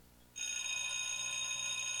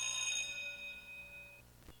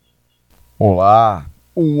Olá,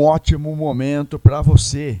 um ótimo momento para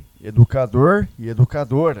você, educador e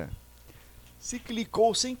educadora. Se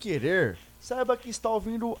clicou sem querer, saiba que está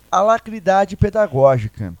ouvindo Alacridade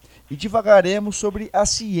Pedagógica e divagaremos sobre a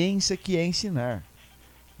ciência que é ensinar.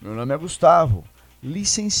 Meu nome é Gustavo,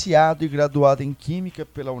 licenciado e graduado em Química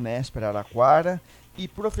pela Unesp Araraquara e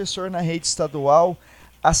professor na rede estadual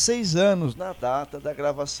há 6 anos na data da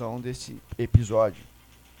gravação deste episódio.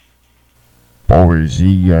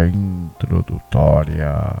 Poesia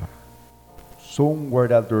introdutória. Sou um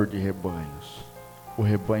guardador de rebanhos. O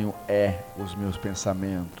rebanho é os meus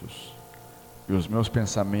pensamentos. E os meus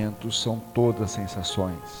pensamentos são todas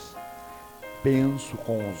sensações. Penso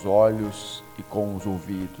com os olhos e com os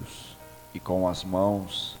ouvidos, e com as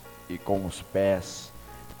mãos, e com os pés,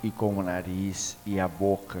 e com o nariz e a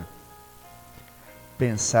boca.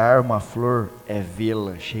 Pensar uma flor é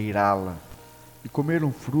vê-la, cheirá-la. E comer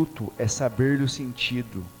um fruto é saber-lhe o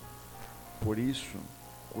sentido. Por isso,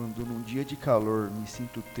 quando num dia de calor me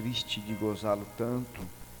sinto triste de gozá-lo tanto,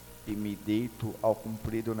 e me deito ao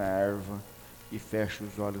comprido na erva e fecho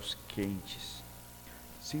os olhos quentes,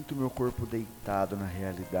 sinto meu corpo deitado na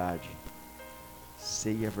realidade.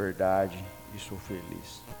 Sei a verdade e sou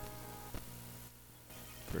feliz.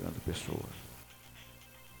 Fernando Pessoa.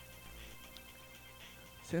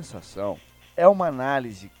 Sensação é uma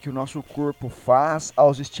análise que o nosso corpo faz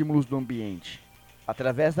aos estímulos do ambiente,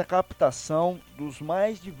 através da captação dos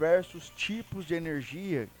mais diversos tipos de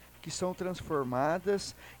energia que são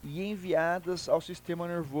transformadas e enviadas ao sistema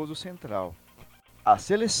nervoso central. A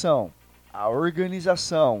seleção, a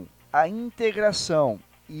organização, a integração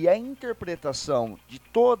e a interpretação de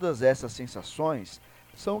todas essas sensações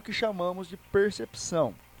são o que chamamos de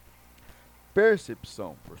percepção.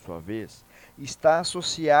 Percepção, por sua vez, está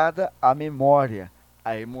associada à memória,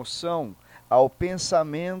 à emoção, ao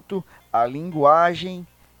pensamento, à linguagem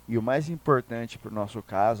e, o mais importante para o nosso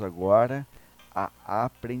caso agora, à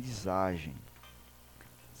aprendizagem.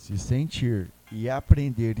 Se sentir e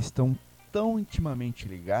aprender estão tão intimamente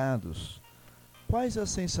ligados, quais as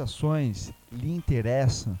sensações lhe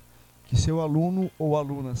interessam que seu aluno ou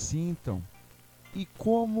aluna sintam e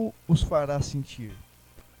como os fará sentir?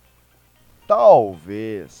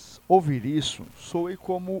 Talvez ouvir isso soe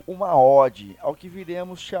como uma ode ao que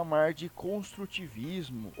viremos chamar de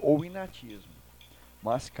construtivismo ou inatismo.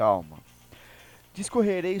 Mas calma,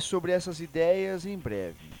 discorrerei sobre essas ideias em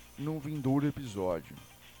breve, num vindouro episódio.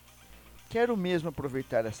 Quero mesmo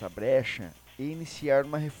aproveitar essa brecha e iniciar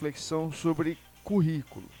uma reflexão sobre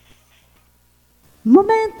currículo.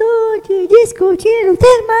 Momento de discutir um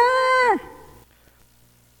tema!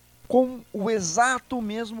 Com o exato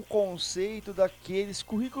mesmo conceito daqueles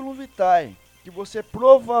currículo vitae que você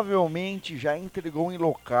provavelmente já entregou em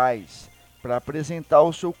locais para apresentar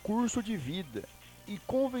o seu curso de vida e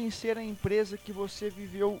convencer a empresa que você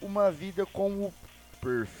viveu uma vida com o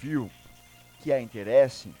perfil que a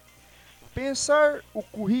interesse. Pensar o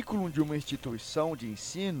currículo de uma instituição de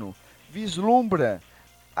ensino vislumbra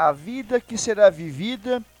a vida que será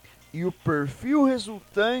vivida e o perfil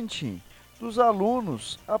resultante dos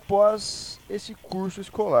alunos após esse curso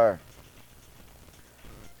escolar.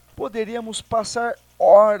 Poderíamos passar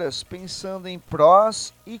horas pensando em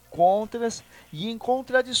prós e contras e em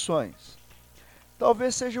contradições.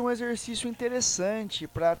 Talvez seja um exercício interessante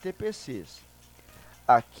para TPCs.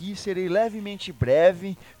 Aqui serei levemente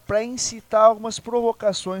breve para incitar algumas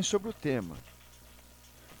provocações sobre o tema.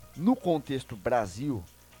 No contexto Brasil,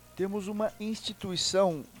 temos uma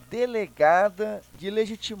instituição delegada de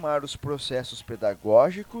legitimar os processos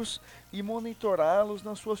pedagógicos e monitorá-los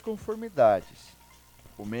nas suas conformidades,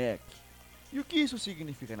 o MEC. E o que isso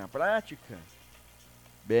significa na prática?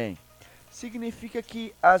 Bem, significa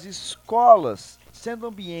que as escolas, sendo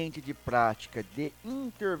ambiente de prática de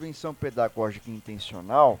intervenção pedagógica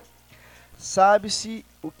intencional, sabe-se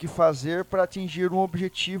o que fazer para atingir um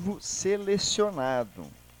objetivo selecionado.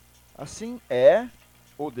 Assim é,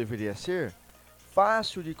 ou deveria ser,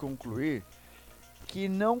 fácil de concluir que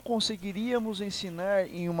não conseguiríamos ensinar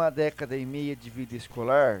em uma década e meia de vida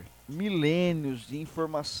escolar milênios de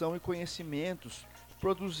informação e conhecimentos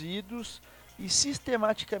produzidos e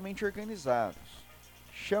sistematicamente organizados.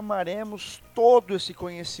 Chamaremos todo esse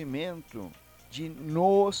conhecimento de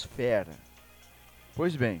noosfera.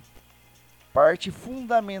 Pois bem, parte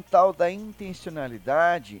fundamental da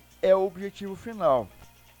intencionalidade é o objetivo final.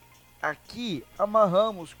 Aqui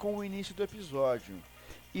amarramos com o início do episódio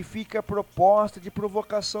e fica a proposta de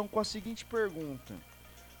provocação com a seguinte pergunta: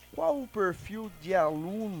 qual o perfil de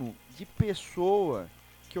aluno, de pessoa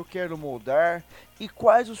que eu quero moldar e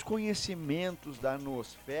quais os conhecimentos da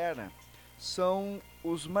noosfera são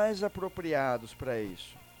os mais apropriados para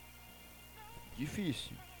isso?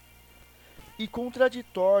 difícil. E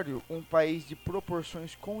contraditório um país de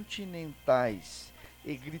proporções continentais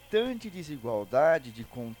e gritante desigualdade de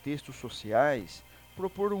contextos sociais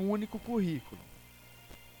propor um único currículo.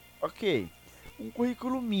 Ok, um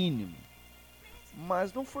currículo mínimo,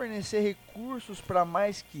 mas não fornecer recursos para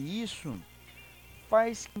mais que isso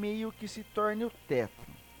faz meio que se torne o teto.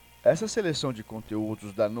 Essa seleção de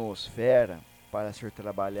conteúdos da noosfera para ser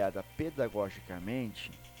trabalhada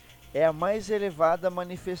pedagogicamente é a mais elevada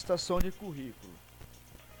manifestação de currículo.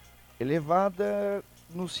 Elevada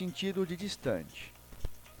no sentido de distante.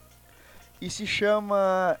 E se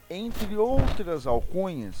chama, entre outras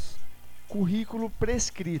alcunhas, currículo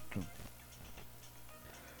prescrito.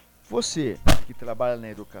 Você, que trabalha na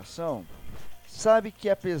educação, sabe que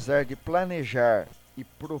apesar de planejar e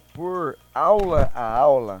propor aula a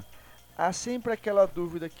aula, há sempre aquela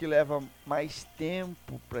dúvida que leva mais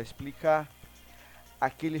tempo para explicar,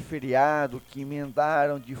 aquele feriado que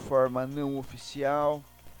emendaram de forma não oficial,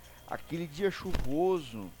 aquele dia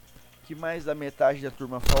chuvoso que mais da metade da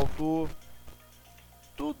turma faltou.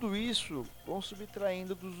 Tudo isso vão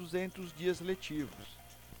subtraindo dos 200 dias letivos.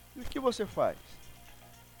 E o que você faz?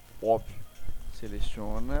 Óbvio,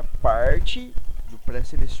 seleciona parte do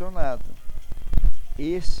pré-selecionado.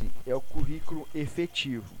 Esse é o currículo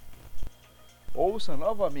efetivo. Ouça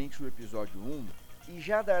novamente o episódio 1 e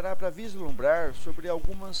já dará para vislumbrar sobre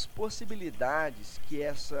algumas possibilidades que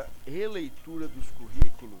essa releitura dos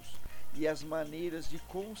currículos e as maneiras de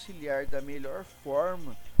conciliar da melhor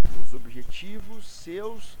forma os objetivos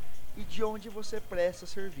seus e de onde você presta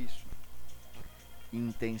serviço.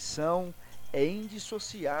 Intenção é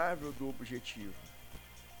indissociável do objetivo.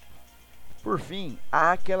 Por fim,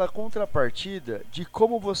 há aquela contrapartida de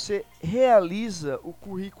como você realiza o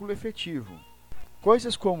currículo efetivo.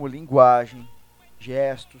 Coisas como linguagem,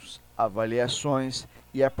 gestos, avaliações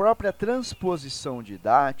e a própria transposição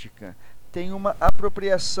didática têm uma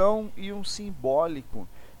apropriação e um simbólico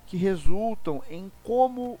que resultam em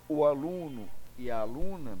como o aluno e a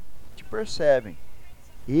aluna te percebem.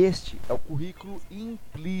 Este é o currículo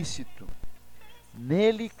implícito.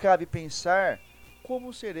 Nele cabe pensar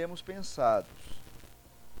como seremos pensados.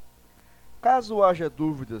 Caso haja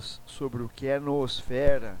dúvidas sobre o que é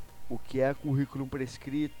noosfera, o que é currículo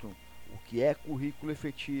prescrito, o que é currículo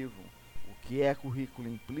efetivo, o que é currículo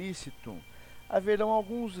implícito, haverão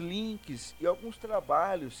alguns links e alguns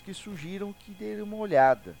trabalhos que sugiram que dê uma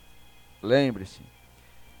olhada. Lembre-se,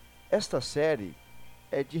 esta série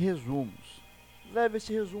é de resumos. Leve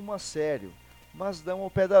esse resumo a sério, mas não ao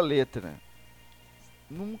pé da letra.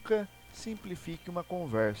 Nunca simplifique uma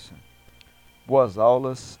conversa. Boas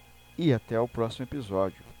aulas e até o próximo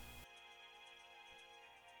episódio.